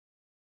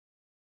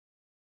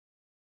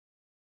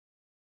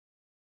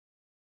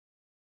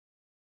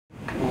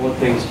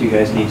things do you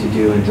guys need to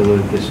do in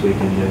Duluth this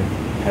weekend to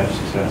have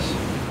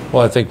success?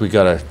 Well, I think we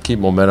got to keep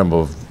momentum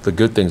of the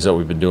good things that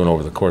we've been doing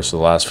over the course of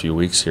the last few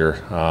weeks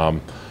here.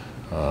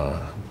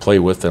 Play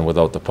with and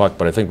without the puck,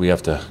 but I think we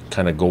have to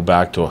kind of go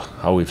back to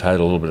how we've had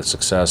a little bit of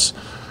success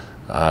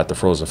at the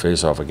frozen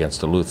faceoff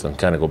against Duluth, and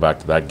kind of go back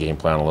to that game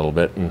plan a little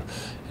bit,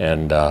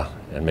 and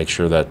make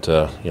sure that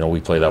we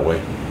play that way.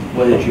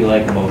 What did you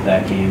like about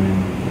that game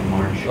in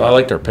March? I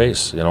liked our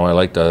pace. I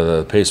liked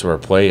the pace of our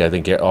play. I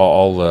think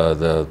all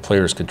the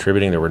players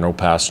contributing. There were no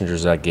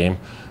passengers that game.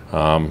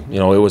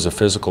 It was a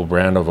physical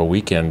brand of a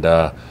weekend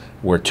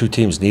where two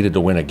teams needed to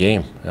win a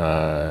game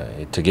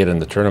to get in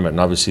the tournament, and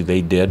obviously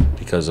they did,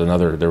 because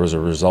there was a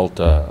result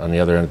on the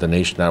other end of the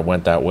nation that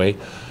went that way.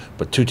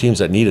 But two teams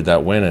that needed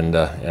that win, and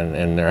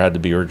there had to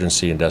be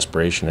urgency and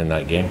desperation in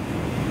that game.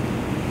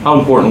 How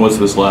important was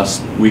this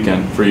last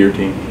weekend for your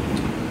team?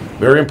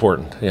 Very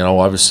important.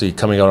 Obviously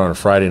coming out on a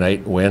Friday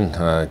night win,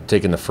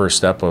 taking the first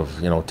step of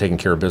taking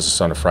care of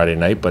business on a Friday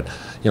night. But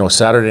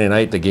Saturday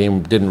night the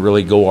game didn't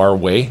really go our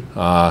way,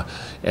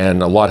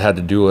 and a lot had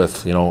to do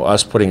with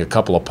us putting a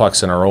couple of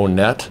pucks in our own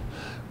net.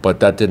 But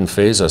that didn't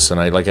faze us.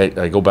 And I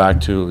go back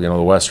to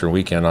the Western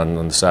weekend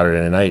on the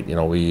Saturday night.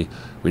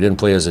 We didn't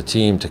play as a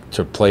team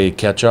to play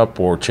catch up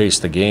or chase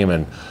the game,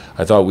 and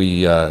I thought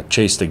we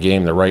chased the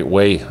game the right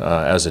way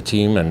as a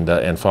team,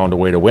 and found a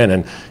way to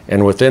win.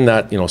 And within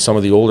that, some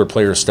of the older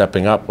players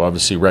stepping up.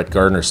 Obviously, Rhett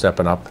Gardner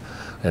stepping up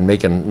and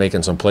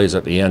making some plays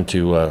at the end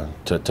to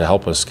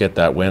help us get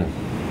that win.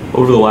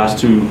 Over the last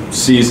two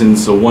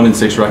seasons, a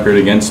 1-6 record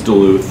against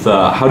Duluth.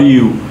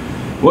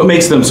 What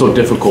makes them so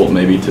difficult,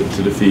 maybe,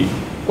 to defeat?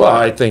 Well,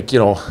 I think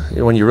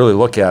when you really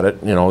look at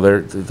it,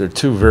 they're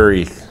two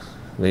very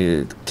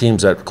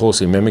teams that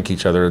closely mimic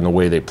each other in the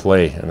way they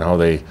play and how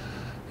they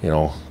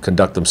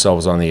conduct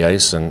themselves on the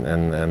ice,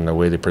 and the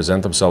way they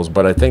present themselves.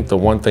 But I think the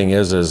one thing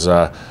is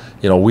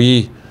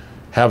we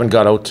haven't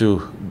got out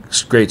to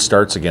great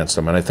starts against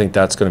them, and I think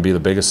that's going to be the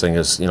biggest thing,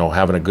 is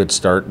having a good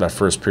start that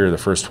first period, the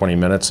first 20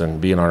 minutes, and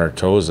being on our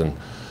toes, and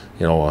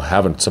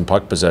having some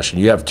puck possession.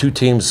 You have two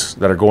teams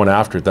that are going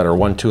after it that are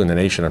 1-2 in the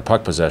nation in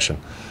puck possession.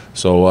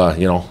 So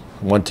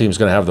one team's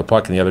going to have the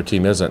puck and the other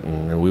team isn't,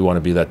 and we want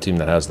to be that team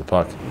that has the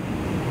puck.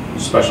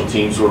 Special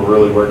teams were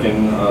really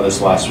working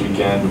this last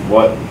weekend.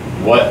 What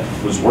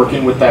was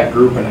working with that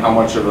group, and how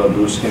much of a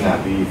boost can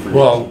that be for you?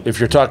 Well, if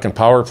you're talking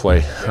power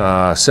play,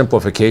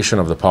 simplification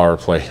of the power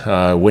play.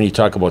 When you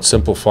talk about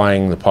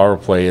simplifying the power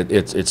play,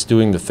 it's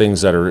doing the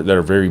things that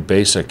are very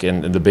basic,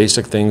 and the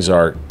basic things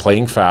are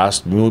playing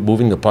fast,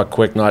 moving the puck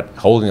quick, not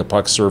holding the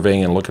puck,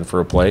 surveying and looking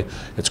for a play.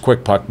 It's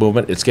quick puck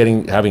movement. It's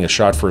having a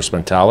shot first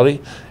mentality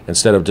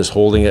instead of just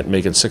holding it and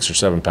making 6 or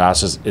 7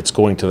 passes. It's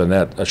going to the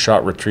net, a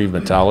shot retrieve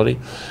mentality.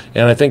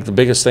 And I think the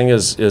biggest thing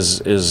is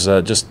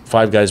just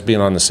 5 guys being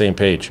on the same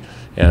page.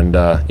 And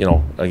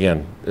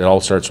again, it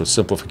all starts with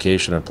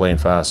simplification and playing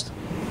fast.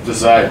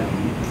 Does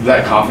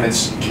that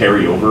confidence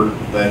carry over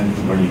then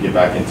when you get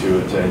back into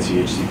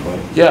NCHC play?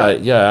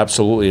 Yeah,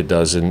 absolutely it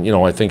does. And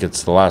I think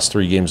it's the last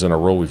 3 games in a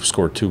row we've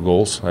scored 2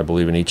 goals, I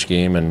believe, in each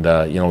game, and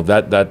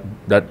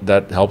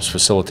that helps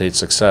facilitate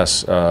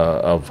success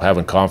of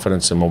having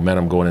confidence and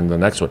momentum going into the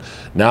next one.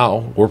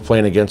 Now we're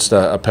playing against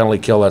a penalty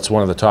kill that's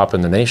one of the top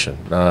in the nation.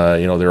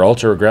 They're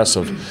ultra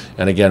aggressive,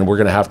 and again, we're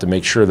going to have to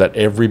make sure that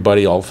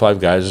everybody, all 5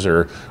 guys,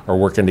 are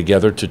working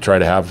together to try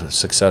to have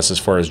success as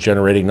far as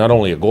generating not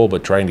only a goal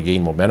but trying to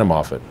gain momentum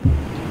off it.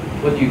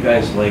 What do you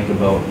guys like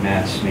about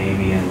Matt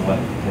Smavey, and what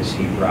has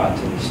he brought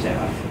to the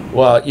staff?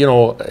 Well,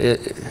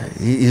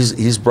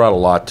 he's brought a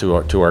lot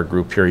to our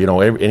group here.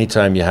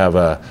 Anytime you have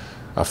a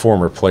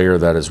former player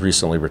that has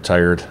recently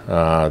retired,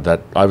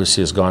 that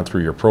obviously has gone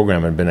through your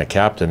program and been a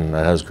captain,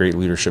 that has great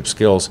leadership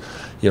skills,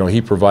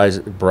 he provides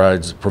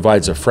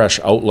a fresh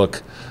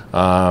outlook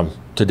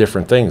to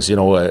different things.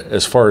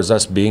 As far as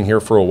us being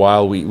here for a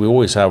while, we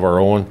always have our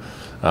own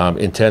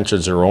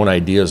intentions, our own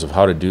ideas of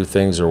how to do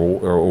things,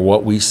 or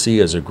what we see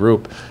as a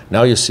group.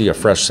 Now you see a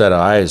fresh set of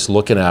eyes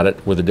looking at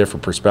it with a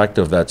different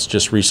perspective that's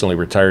just recently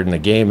retired in the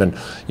game. And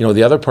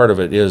the other part of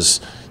it is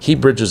he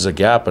bridges the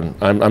gap. And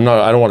I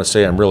don't want to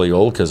say I'm really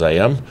old, because I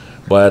am,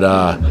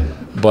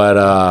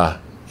 but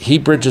he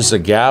bridges the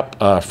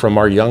gap from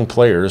our young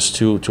players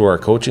to our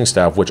coaching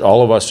staff, which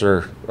all of us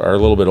are a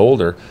little bit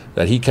older,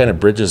 that he kind of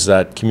bridges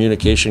that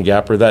communication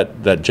gap, or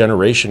that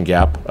generation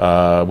gap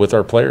with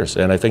our players,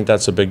 and I think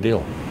that's a big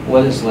deal.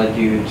 What has led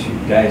you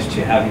guys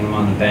to having him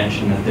on the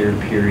bench in the third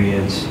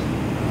periods?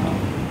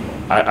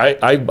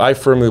 I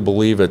firmly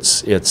believe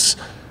it's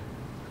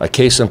a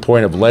case in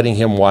point of letting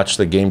him watch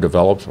the game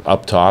develop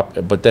up top,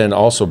 but then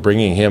also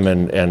bringing him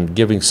and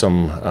giving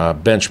some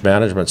bench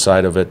management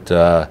side of it.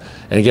 And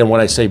again,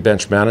 when I say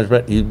bench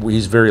management,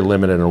 he's very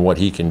limited in what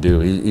he can do.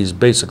 He's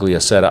basically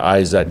a set of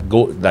eyes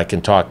that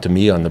can talk to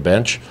me on the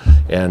bench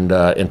and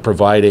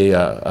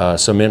provide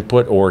some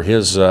input or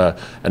his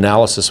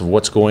analysis of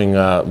what's going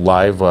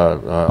live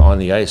on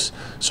the ice.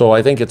 So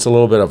I think it's a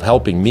little bit of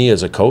helping me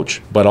as a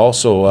coach, but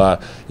also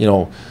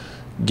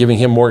giving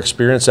him more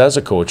experience as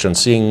a coach and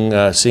seeing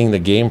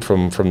the game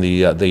from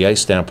the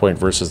ice standpoint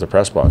versus the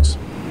press box.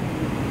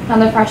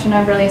 And the freshmen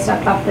have really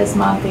stepped up this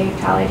month. They've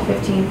tallied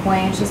 15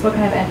 points. Just what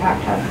kind of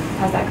impact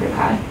has that group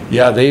had?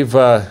 Yeah,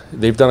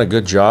 they've done a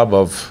good job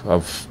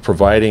of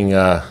providing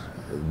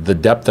the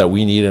depth that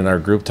we need in our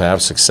group to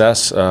have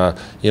success.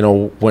 You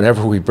know,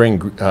 whenever we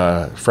bring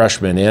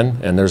freshmen in,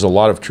 and there's a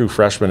lot of true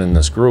freshmen in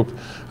this group,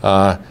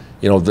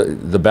 you know,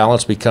 the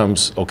balance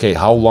becomes, okay,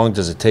 how long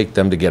does it take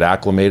them to get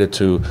acclimated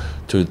to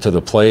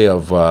the play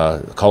of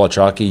college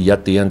hockey,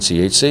 yet the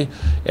NCHC,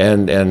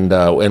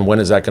 and when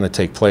is that going to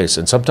take place?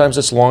 And sometimes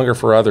it's longer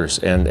for others.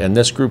 And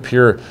this group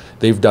here,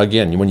 they've dug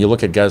in. When you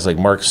look at guys like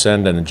Mark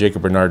Senden and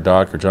Jacob Bernard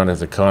Dock or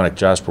Jonathan Connick,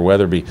 Jasper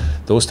Weatherby,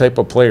 those type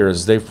of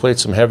players, they've played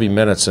some heavy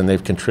minutes and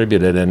they've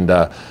contributed. And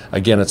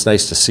again, it's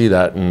nice to see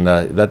that. And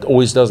that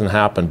always doesn't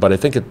happen. But I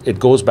think it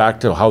goes back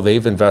to how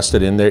they've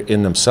invested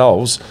in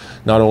themselves,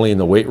 not only in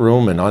the weight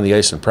room and on the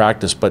ice and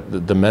practice,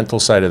 but the mental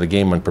side of the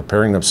game and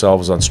preparing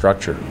themselves on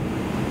structure.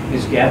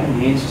 Is Gavin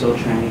Haynes still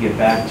trying to get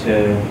back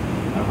to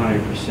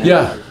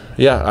 100%?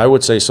 Yeah, I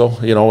would say so.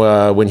 You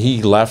know, when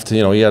he left,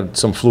 you know, he had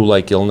some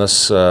flu-like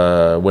illness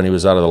when he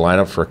was out of the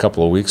lineup for a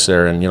couple of weeks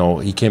there, and you know,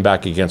 he came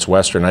back against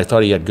Western. I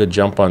thought he had good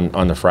jump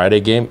on the Friday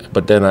game,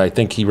 but then I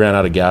think he ran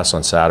out of gas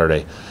on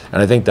Saturday,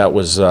 and I think that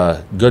was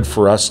good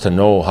for us to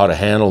know how to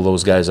handle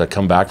those guys that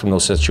come back from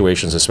those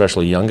situations,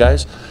 especially young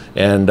guys.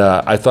 And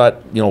I thought,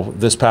 you know,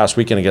 this past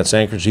weekend against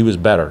Anchorage, he was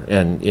better,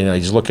 and you know,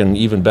 he's looking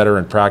even better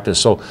in practice.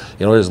 So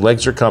you know, his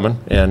legs are coming,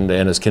 and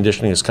his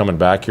conditioning is coming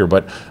back here.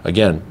 But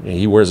again,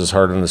 he wears his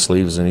heart on the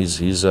sleeves, and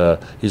he's a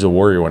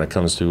warrior when it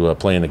comes to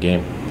playing the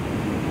game.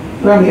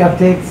 Do you have any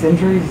updates,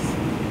 injuries?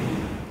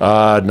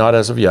 Not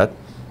as of yet.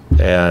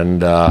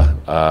 And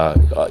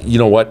you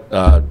know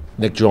what?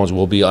 Nick Jones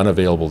will be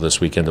unavailable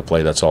this weekend to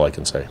play. That's all I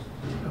can say.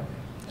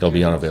 He'll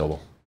be unavailable.